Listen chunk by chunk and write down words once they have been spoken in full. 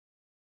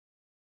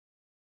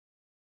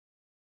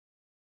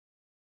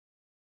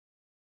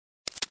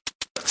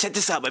Check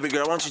this out, baby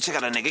girl. Why don't you check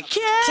out a nigga?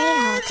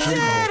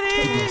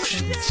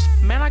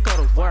 Man, I go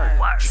to work.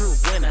 True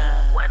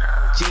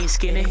winner. Jeans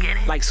skinny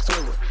like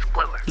Squidward.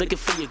 Looking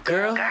for your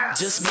girl.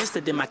 Just missed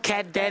it. Then my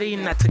cat daddy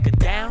and I took her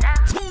down.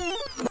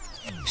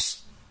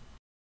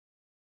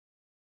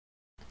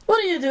 What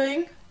are you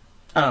doing?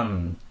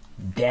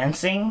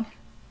 Dancing?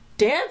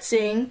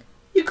 Dancing?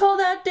 You call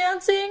that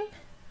dancing?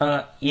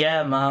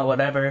 Yeah, ma,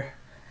 whatever.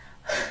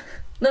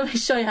 Let me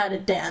show you how to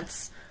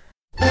dance.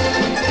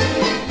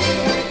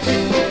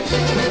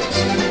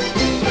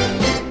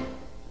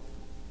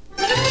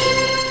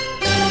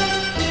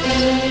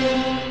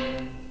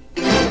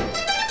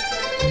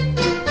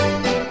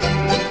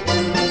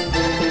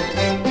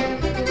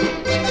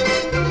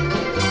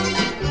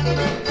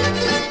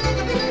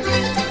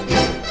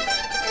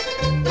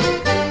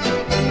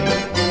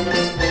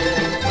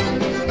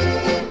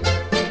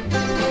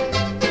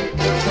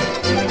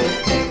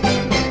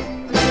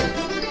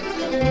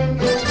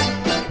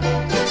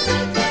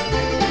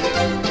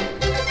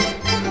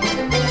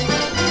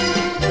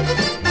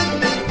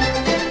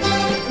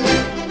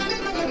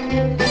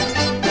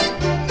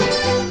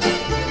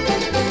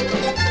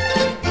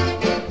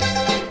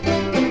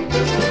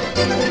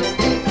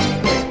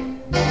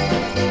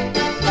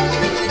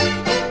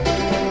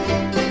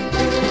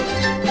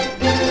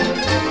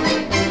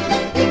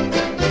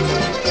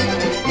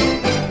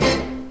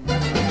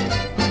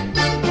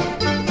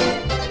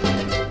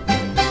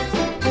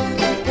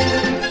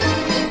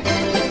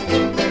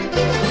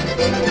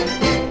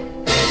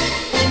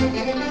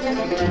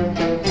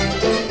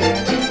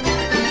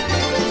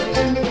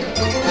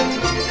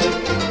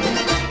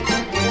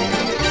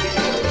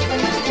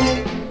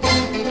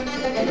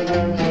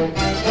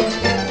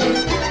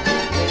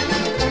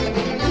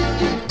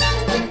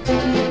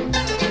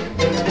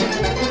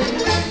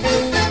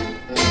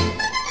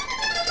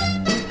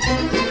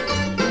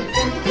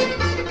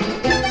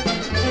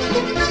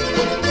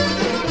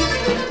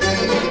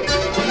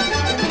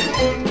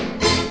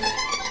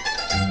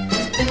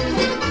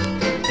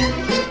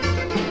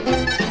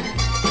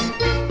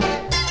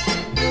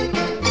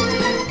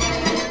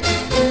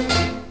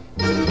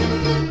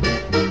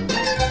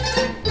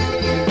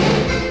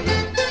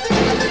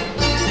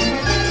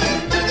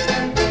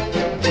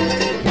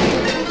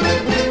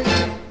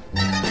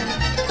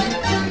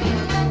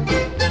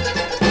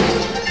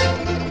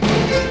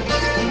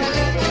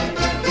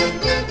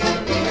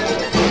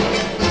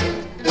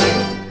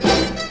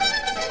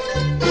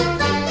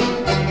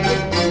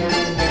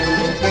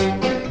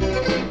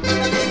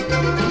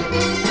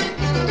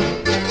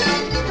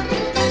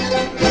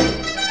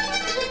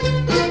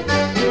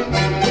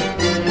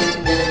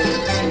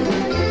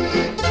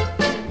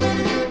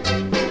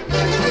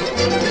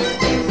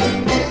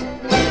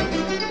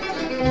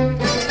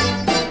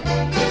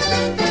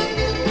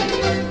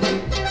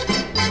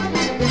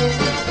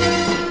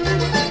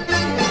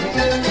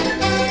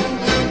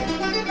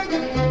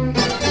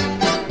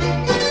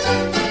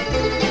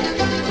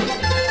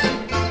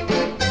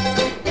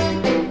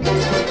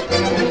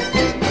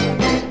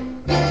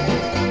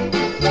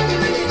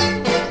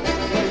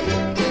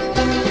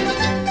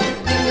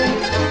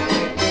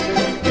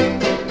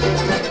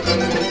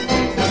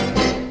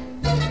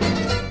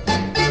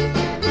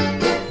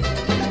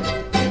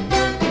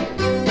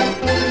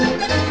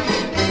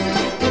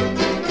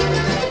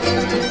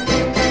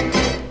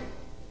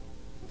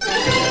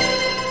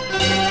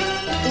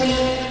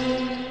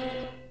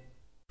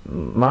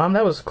 Mom,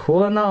 that was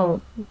cool and all.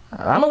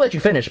 I'm gonna let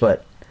you finish,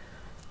 but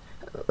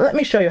let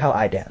me show you how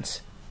I dance.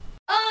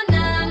 Oh,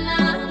 nah,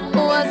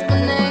 nah, what's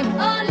my name?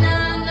 Oh,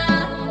 nah,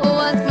 nah,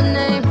 what's my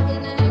name?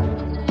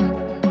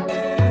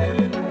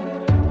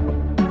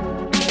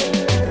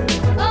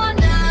 Oh,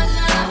 nah,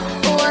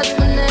 nah, what's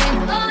my name?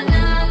 Oh,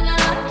 nah,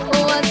 nah,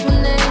 what's my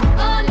name?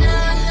 Oh,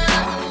 nah, nah,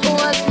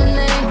 what's my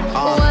name?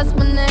 What's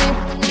my name?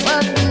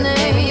 What's my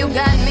name? You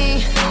got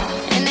me,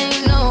 and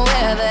ain't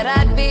nowhere that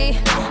I'd be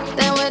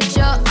than with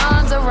your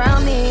arms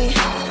around me.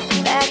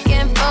 Back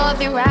and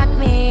forth, you rock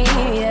me,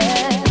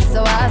 yeah.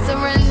 So I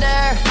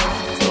surrender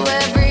to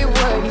every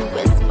word you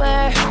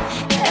whisper,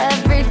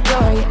 every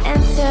door you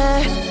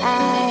enter.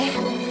 I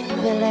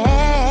will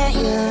let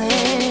you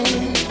in.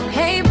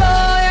 Hey boy,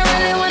 I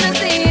really wanna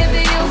see if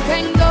you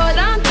can go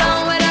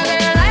downtown with a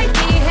girl like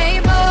me. Hey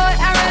boy,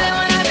 I really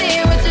wanna be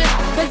with you,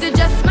 'cause you're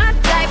just my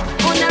type.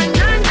 Oh na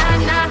na na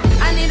na,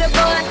 I need a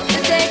boy to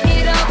take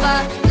it over.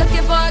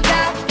 Looking for a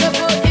guy to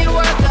put in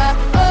work.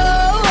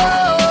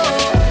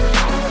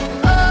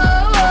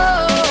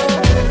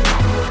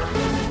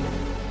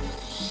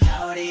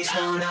 Shawty's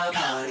wanna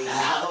party.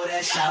 All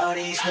the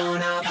shawty's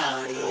wanna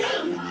party.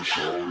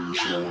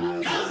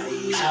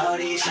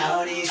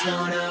 Shawty's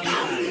wanna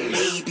party.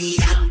 Baby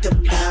hopped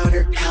about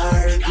her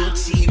car,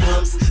 Gucci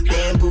pumps,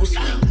 bamboo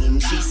swinging.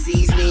 She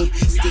sees me,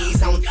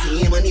 stays on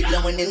 10, money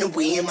blowing in the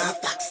wind, my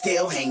fox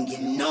still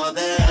hanging. All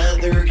the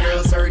other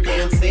girls are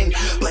dancing,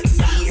 but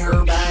see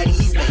her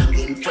body's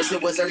banging. First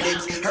it was her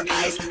lips, her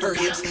eyes, her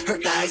hips, her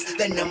thighs.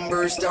 The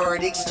numbers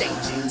start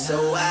exchanging,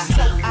 so I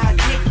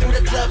kick through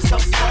the club so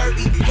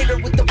swervy. Hit her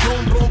with the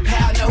boom boom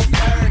pow, no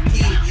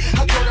furky.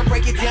 I told her break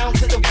break it down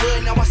to the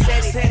wood, now I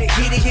said it.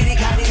 Get it,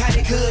 got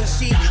it good.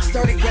 She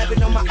started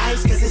grabbing on my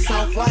ice cause it's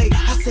off white.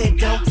 I said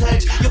don't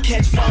touch, you'll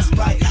catch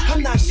frostbite.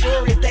 I'm not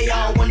sure if they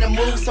all wanna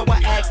move, so I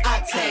asked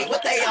Octane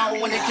what they all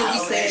wanna do. He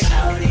said,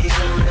 shawty's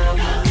on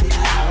the